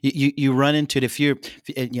 You run into it if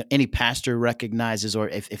any pastor recognizes, or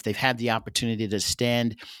if they've had the opportunity to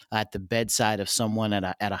stand at the bedside of someone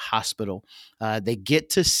at a hospital, they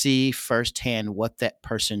get to see firsthand what that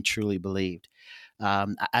person truly believed.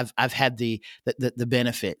 I've had the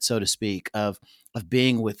benefit, so to speak, of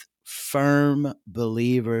being with firm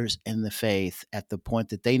believers in the faith at the point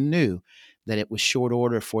that they knew that it was short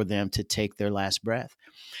order for them to take their last breath.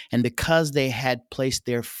 And because they had placed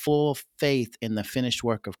their full faith in the finished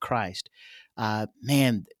work of Christ,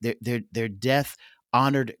 their death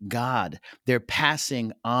honored God. Their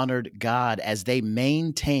passing honored God as they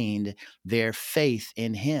maintained their faith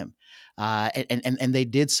in Him. And they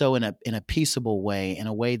did so in a peaceable way, in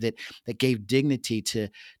a way that gave dignity to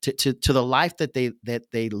the life that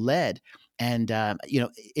they led. And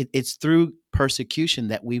it's through persecution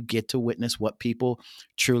that we get to witness what people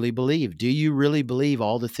truly believe. Do you really believe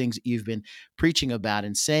all the things that you've been preaching about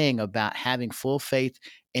and saying about having full faith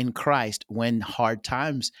in Christ when hard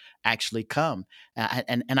times actually come? I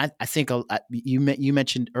think you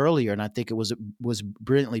mentioned earlier, and I think it was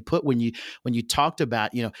brilliantly put when you talked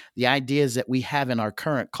about the ideas that we have in our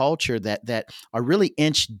current culture that are really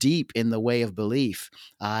inch deep in the way of belief,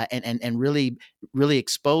 and really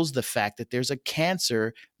expose the fact that there's a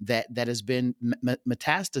cancer that has been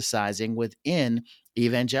metastasizing within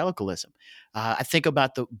evangelicalism. I think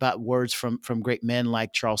about words from great men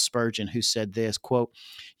like Charles Spurgeon, who said this quote: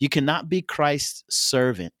 "You cannot be Christ's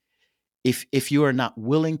servant if you are not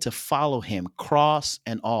willing to follow him, cross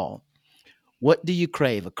and all. What do you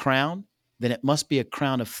crave? A crown? Then it must be a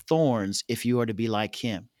crown of thorns if you are to be like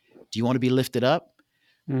him. Do you want to be lifted up?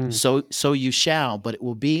 Mm. So you shall, but it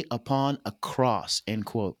will be upon a cross." End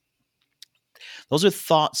quote. Those are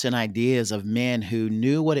thoughts and ideas of men who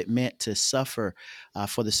knew what it meant to suffer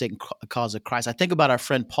for the sake and cause of Christ. I think about our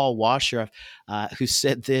friend Paul Washer, who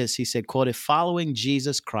said this. He said, quote, "If following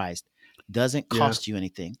Jesus Christ doesn't Yeah. cost you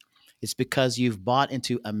anything, it's because you've bought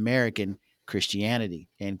into American Christianity,"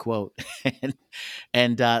 end quote. We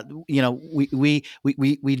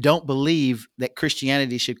don't believe that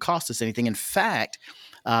Christianity should cost us anything. In fact,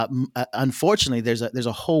 unfortunately, there's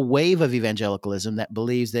a whole wave of evangelicalism that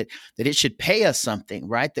believes that it should pay us something,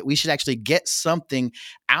 right? That we should actually get something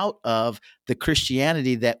out of the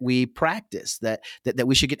Christianity that we practice. That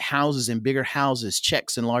we should get houses and bigger houses,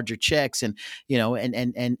 checks and larger checks, and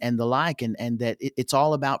and the like, and that it's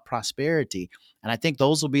all about prosperity. And I think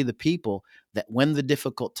those will be the people that, when the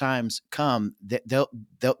difficult times come, that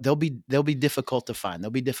they'll be difficult to find.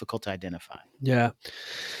 They'll be difficult to identify. Yeah.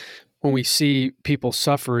 When we see people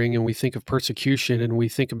suffering and we think of persecution and we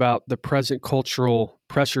think about the present cultural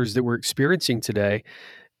pressures that we're experiencing today,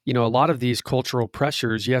 a lot of these cultural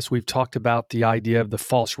pressures, yes, we've talked about the idea of the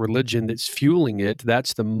false religion that's fueling it.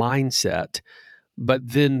 That's the mindset.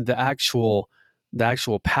 But then the actual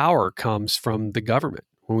power comes from the government.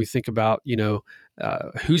 When we think about,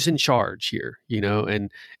 who's in charge here, and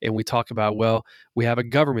we talk about, well, we have a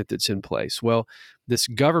government that's in place. Well, this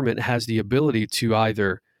government has the ability to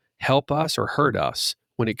either help us or hurt us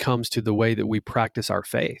when it comes to the way that we practice our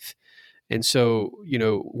faith. And so,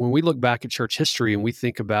 when we look back at church history and we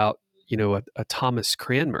think about, a Thomas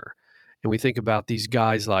Cranmer, and we think about these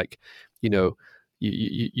guys like, you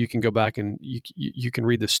can go back and you can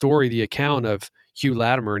read the story, the account of Hugh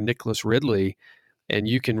Latimer and Nicholas Ridley, and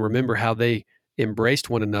you can remember how they embraced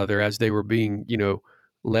one another as they were being,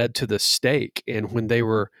 led to the stake. And when they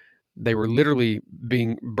were literally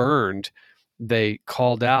being burned, they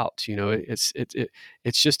called out. It's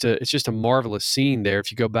just a marvelous scene there.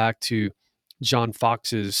 If you go back to John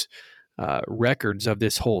Fox's records of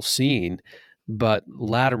this whole scene, but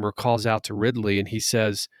Latimer calls out to Ridley and he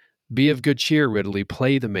says, "Be of good cheer, Ridley,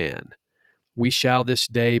 play the man. We shall this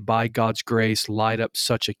day, by God's grace, light up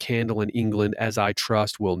such a candle in England as I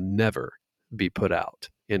trust will never be put out."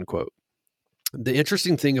 End quote. The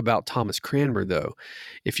interesting thing about Thomas Cranmer, though,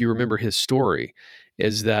 if you remember his story,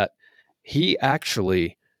 is that he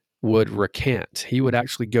actually would recant. He would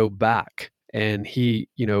actually go back and he,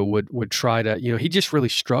 would try to, he just really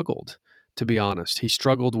struggled, to be honest. He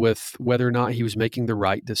struggled with whether or not he was making the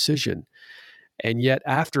right decision. And yet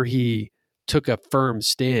after he took a firm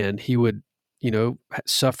stand, he would,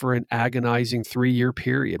 suffer an agonizing 3-year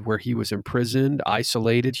period where he was imprisoned,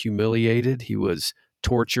 isolated, humiliated. He was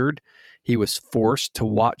tortured. He was forced to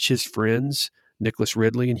watch his friends, Nicholas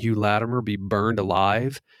Ridley and Hugh Latimer, be burned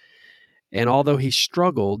alive. And although he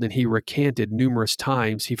struggled and he recanted numerous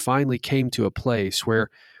times, he finally came to a place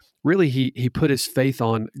where really he put his faith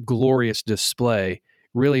on glorious display,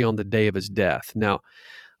 really on the day of his death. Now,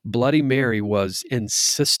 Bloody Mary was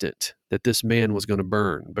insistent that this man was going to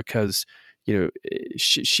burn because,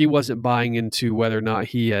 she wasn't buying into whether or not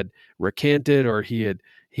he had recanted or he had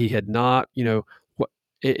not.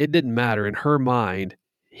 It didn't matter. In her mind,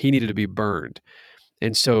 he needed to be burned.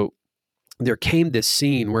 And so there came this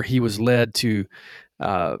scene where he was led to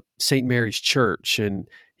St. Mary's Church, and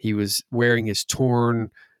he was wearing his torn,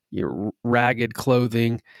 ragged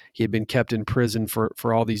clothing. He had been kept in prison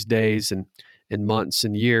for all these days and months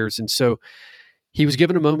and years. And so he was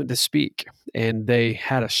given a moment to speak, and they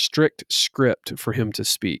had a strict script for him to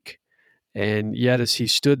speak. And yet, as he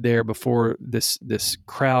stood there before this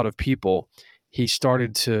crowd of people, he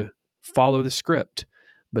started to follow the script.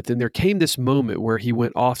 But then there came this moment where he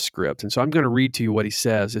went off script. And so I'm going to read to you what he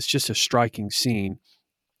says. It's just a striking scene.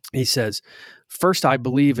 He says, "First, I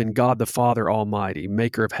believe in God the Father Almighty,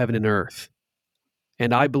 maker of heaven and earth.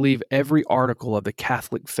 And I believe every article of the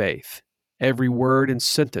Catholic faith, every word and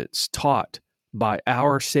sentence taught by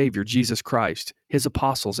our Savior, Jesus Christ, his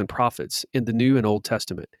apostles and prophets in the New and Old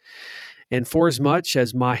Testament. And forasmuch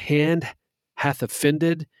as my hand hath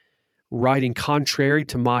offended, writing contrary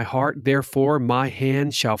to my heart, therefore my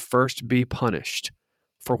hand shall first be punished.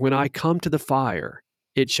 For when I come to the fire,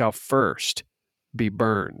 it shall first be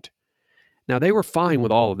burned." Now, they were fine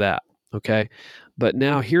with all of that, okay? But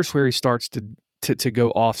now here's where he starts to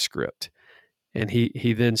go off script. And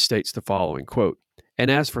he then states the following, quote,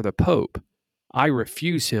 "And as for the Pope, I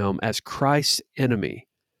refuse him as Christ's enemy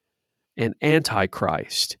and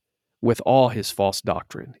antichrist with all his false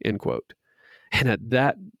doctrine," end quote. And at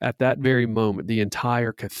that very moment, the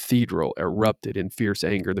entire cathedral erupted in fierce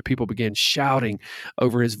anger. The people began shouting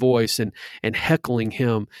over his voice and heckling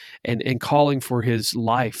him and calling for his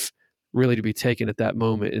life really to be taken at that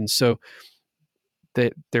moment. And so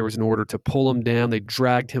there was an order to pull him down. They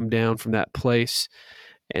dragged him down from that place,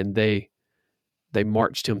 and they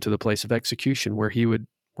marched him to the place of execution where he would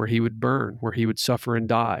burn, where he would suffer and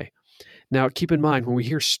die. Now, keep in mind, when we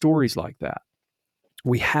hear stories like that,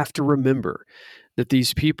 we have to remember that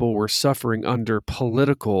these people were suffering under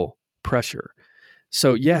political pressure.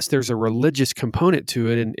 So yes, there's a religious component to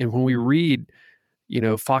it. And when we read,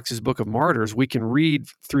 Fox's Book of Martyrs, we can read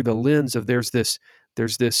through the lens of there's this,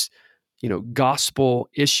 gospel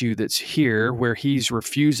issue that's here where he's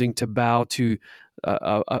refusing to bow to,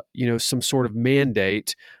 some sort of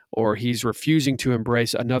mandate, or he's refusing to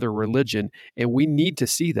embrace another religion. And we need to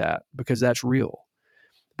see that because that's real.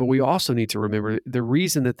 But we also need to remember the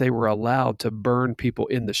reason that they were allowed to burn people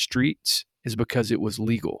in the streets is because it was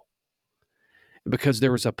legal, because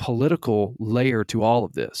there was a political layer to all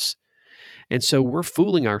of this. And so we're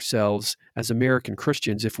fooling ourselves as American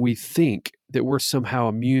Christians if we think that we're somehow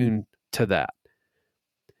immune to that.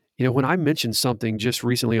 When I mentioned something just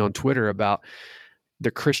recently on Twitter about the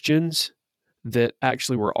Christians that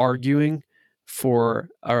actually were arguing for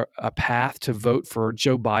a path to vote for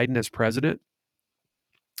Joe Biden as president,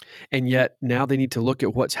 and yet now they need to look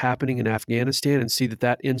at what's happening in Afghanistan and see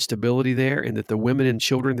that instability there, and that the women and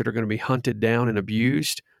children that are going to be hunted down and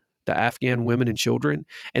abused, the Afghan women and children,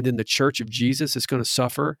 and then the Church of Jesus is going to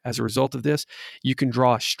suffer as a result of this. You can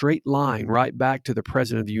draw a straight line right back to the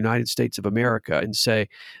President of the United States of America and say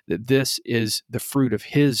that this is the fruit of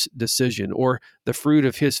his decision or the fruit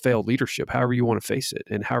of his failed leadership, however you want to face it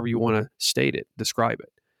and however you want to state it, describe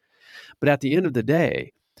it. But at the end of the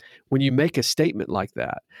day, when you make a statement like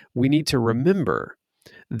that, we need to remember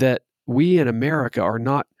that we in America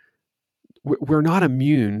we're not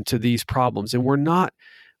immune to these problems, and we're not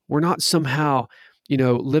somehow,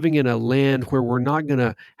 living in a land where we're not going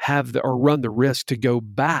to have or run the risk to go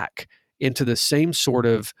back into the same sort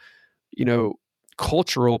of,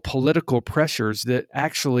 cultural, political pressures that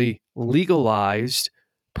actually legalized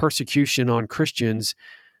persecution on Christians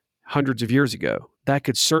hundreds of years ago. That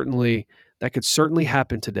could certainly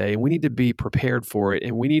happen today, and we need to be prepared for it,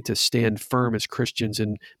 and we need to stand firm as Christians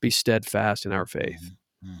and be steadfast in our faith.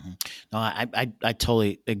 Mm-hmm. No, I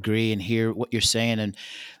totally agree and hear what you're saying and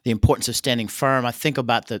the importance of standing firm. I think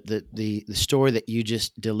about the story that you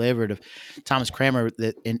just delivered of Thomas Cranmer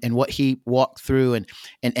and what he walked through and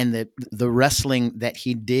the wrestling that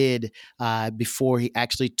he did before he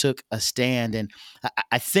actually took a stand. And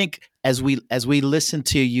I think as we listen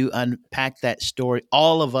to you unpack that story,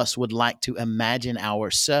 all of us would like to imagine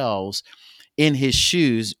ourselves in his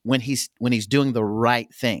shoes when he's doing the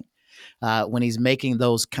right thing. When he's making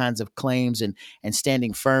those kinds of claims and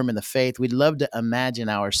standing firm in the faith, we'd love to imagine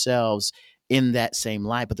ourselves in that same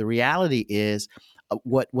light. But the reality is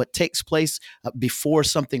what takes place before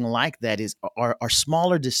something like that are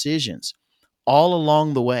smaller decisions all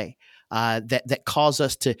along the way that cause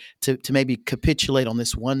us to maybe capitulate on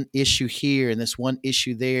this one issue here and this one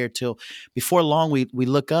issue there till before long we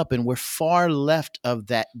look up and we're far left of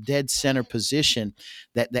that dead center position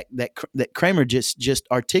that Cranmer just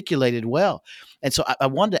articulated well. And so I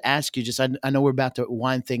wanted to ask you, I know we're about to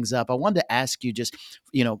wind things up. I wanted to ask you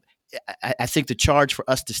I think the charge for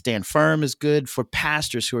us to stand firm is good for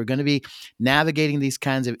pastors who are going to be navigating these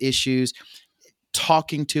kinds of issues,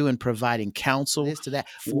 talking to and providing counsel to that.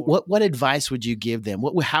 What advice would you give them?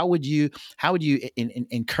 How would you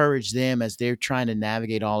encourage them as they're trying to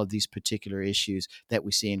navigate all of these particular issues that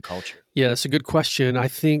we see in culture? Yeah, that's a good question. I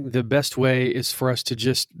think the best way is for us to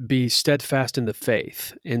just be steadfast in the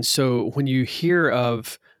faith. And so when you hear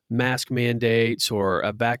of mask mandates or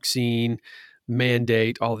a vaccine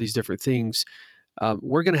mandate, all these different things,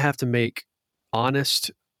 we're going to have to make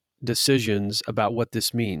honest decisions about what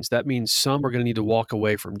this means. That means some are going to need to walk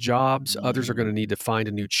away from jobs. Others are going to need to find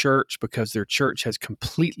a new church because their church has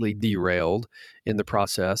completely derailed in the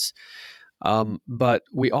process. But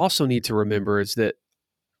we also need to remember is that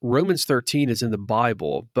Romans 13 is in the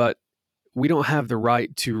Bible, but we don't have the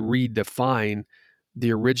right to redefine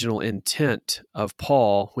the original intent of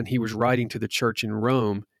Paul when he was writing to the church in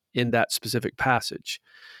Rome in that specific passage.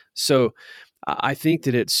 So I think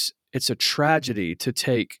that it's a tragedy to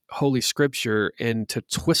take Holy Scripture and to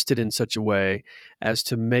twist it in such a way as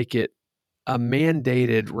to make it a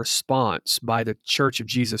mandated response by the Church of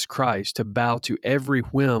Jesus Christ to bow to every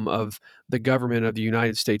whim of the government of the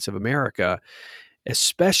United States of America,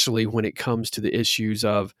 especially when it comes to the issues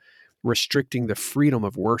of restricting the freedom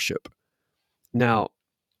of worship. Now,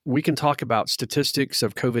 we can talk about statistics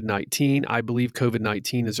of COVID-19. I believe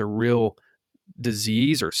COVID-19 is a real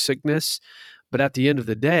disease or sickness, but at the end of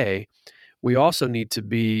the day, we also need to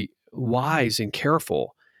be wise and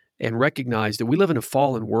careful and recognize that we live in a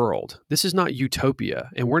fallen world. This is not utopia,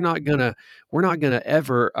 and we're not gonna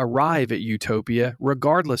ever arrive at utopia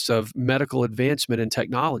regardless of medical advancement and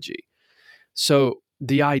technology. So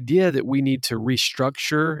the idea that we need to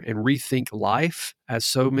restructure and rethink life, as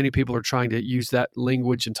so many people are trying to use that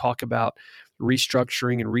language and talk about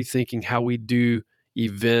restructuring and rethinking how we do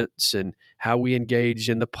events and how we engage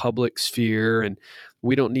in the public sphere, and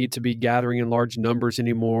we don't need to be gathering in large numbers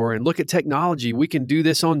anymore, and look at technology, we can do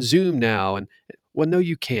this on Zoom now. And well, no,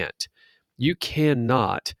 you can't. You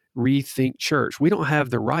cannot rethink church. We don't have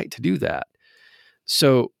the right to do that.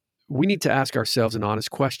 So we need to ask ourselves an honest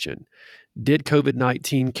question. Did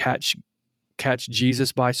COVID-19 catch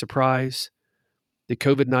Jesus by surprise? Did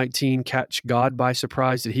COVID-19 catch God by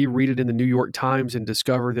surprise? Did he read it in the New York Times and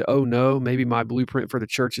discover that, oh no, maybe my blueprint for the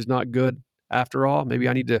church is not good after all? Maybe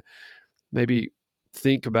I need to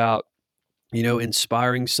think about,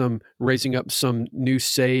 raising up some new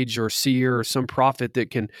sage or seer or some prophet that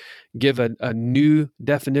can give a new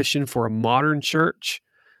definition for a modern church.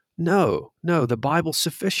 No, the Bible's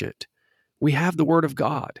sufficient. We have the Word of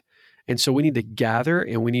God. And so we need to gather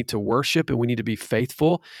and we need to worship and we need to be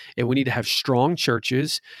faithful and we need to have strong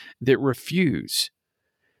churches that refuse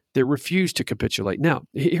to capitulate. Now,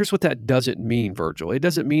 here's what that doesn't mean, Virgil. It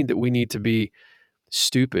doesn't mean that we need to be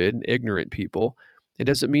stupid and ignorant people. It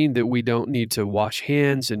doesn't mean that we don't need to wash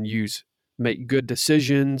hands and make good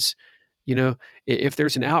decisions. If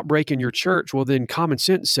there's an outbreak in your church, well, then common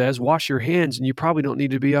sense says wash your hands and you probably don't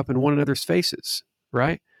need to be up in one another's faces,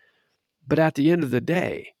 right? But at the end of the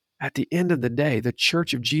day, the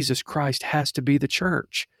Church of Jesus Christ has to be the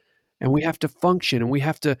church. And we have to function and we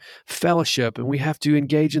have to fellowship and we have to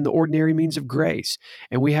engage in the ordinary means of grace.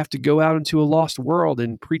 And we have to go out into a lost world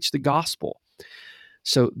and preach the gospel.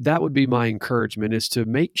 So that would be my encouragement, is to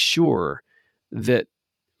make sure that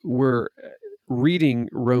we're reading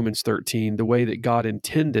Romans 13 the way that God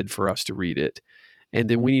intended for us to read it. And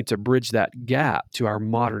then we need to bridge that gap to our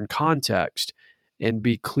modern context and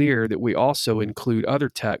be clear that we also include other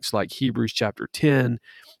texts like Hebrews chapter 10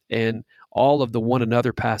 and all of the one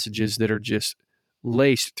another passages that are just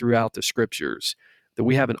laced throughout the scriptures, that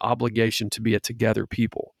we have an obligation to be a together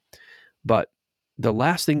people. But the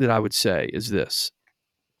last thing that I would say is this,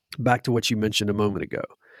 back to what you mentioned a moment ago.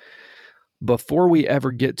 Before we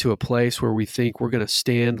ever get to a place where we think we're going to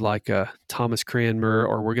stand like a Thomas Cranmer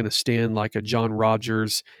or we're going to stand like a John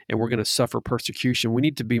Rogers and we're going to suffer persecution, we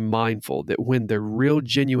need to be mindful that when the real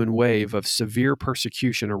genuine wave of severe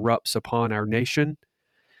persecution erupts upon our nation,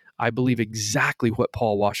 I believe exactly what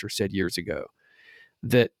Paul Washer said years ago,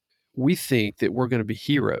 that we think that we're going to be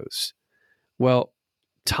heroes. Well,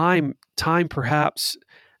 time perhaps,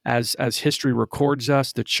 as history records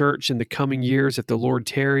us, the church in the coming years, if the Lord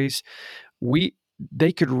tarries,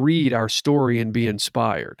 they could read our story and be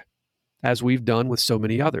inspired, as we've done with so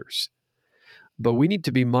many others. But we need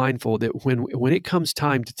to be mindful that when it comes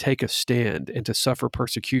time to take a stand and to suffer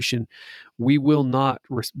persecution, we will not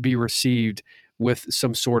be received with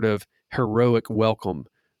some sort of heroic welcome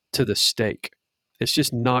to the stake. It's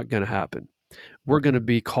just not going to happen. We're going to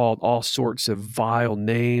be called all sorts of vile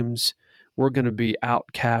names. We're going to be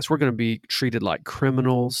outcasts. We're going to be treated like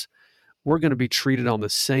criminals. We're going to be treated on the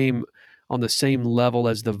same level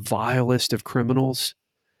as the vilest of criminals.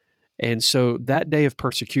 And so that day of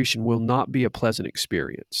persecution will not be a pleasant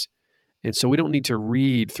experience. And so we don't need to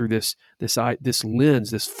read through this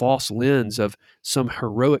lens, this false lens of some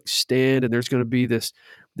heroic stand, and there's going to be this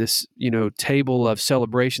table of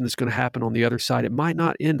celebration that's going to happen on the other side. It might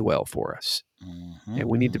not end well for us. Mm-hmm, and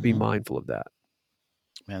we need to be mindful of that.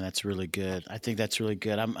 Man, that's really good. I think that's really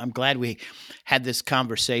good. I'm glad we had this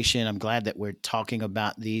conversation. I'm glad that we're talking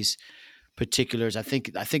about these particulars. I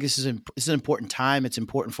think this is an important time. It's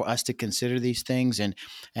important for us to consider these things, and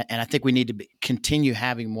I think we need to continue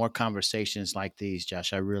having more conversations like these.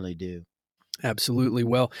 Josh, I really do. Absolutely.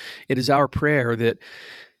 Well, it is our prayer that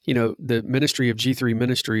the ministry of G3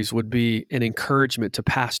 Ministries would be an encouragement to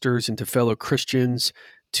pastors and to fellow Christians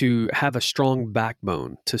to have a strong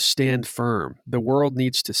backbone, to stand firm. The world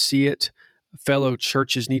needs to see it. Fellow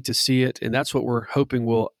churches need to see it. And that's what we're hoping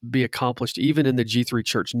will be accomplished even in the G3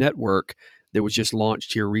 Church Network that was just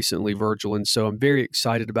launched here recently, Virgil. And so I'm very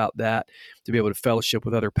excited about that, to be able to fellowship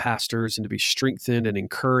with other pastors and to be strengthened and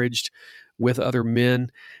encouraged with other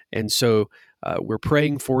men. And so we're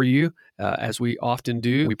praying for you, as we often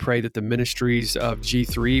do. We pray that the ministries of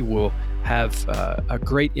G3 will have a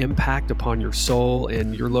great impact upon your soul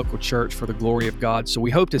and your local church for the glory of God. So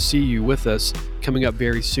we hope to see you with us coming up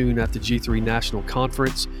very soon at the G3 National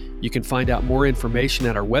Conference. You can find out more information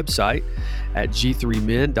at our website at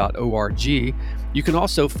g3men.org. You can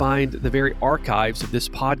also find the very archives of this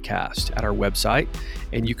podcast at our website,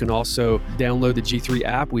 and you can also download the G3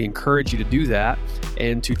 app. We encourage you to do that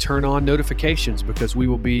and to turn on notifications, because we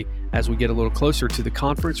will be, as we get a little closer to the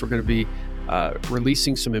conference, we're going to be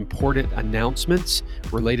releasing some important announcements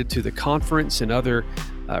related to the conference and other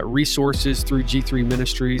resources through G3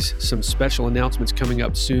 Ministries, some special announcements coming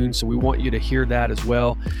up soon. So we want you to hear that as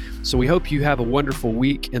well. So we hope you have a wonderful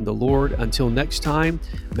week in the Lord. Until next time,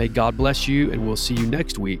 may God bless you, and we'll see you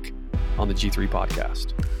next week on the G3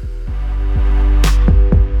 Podcast.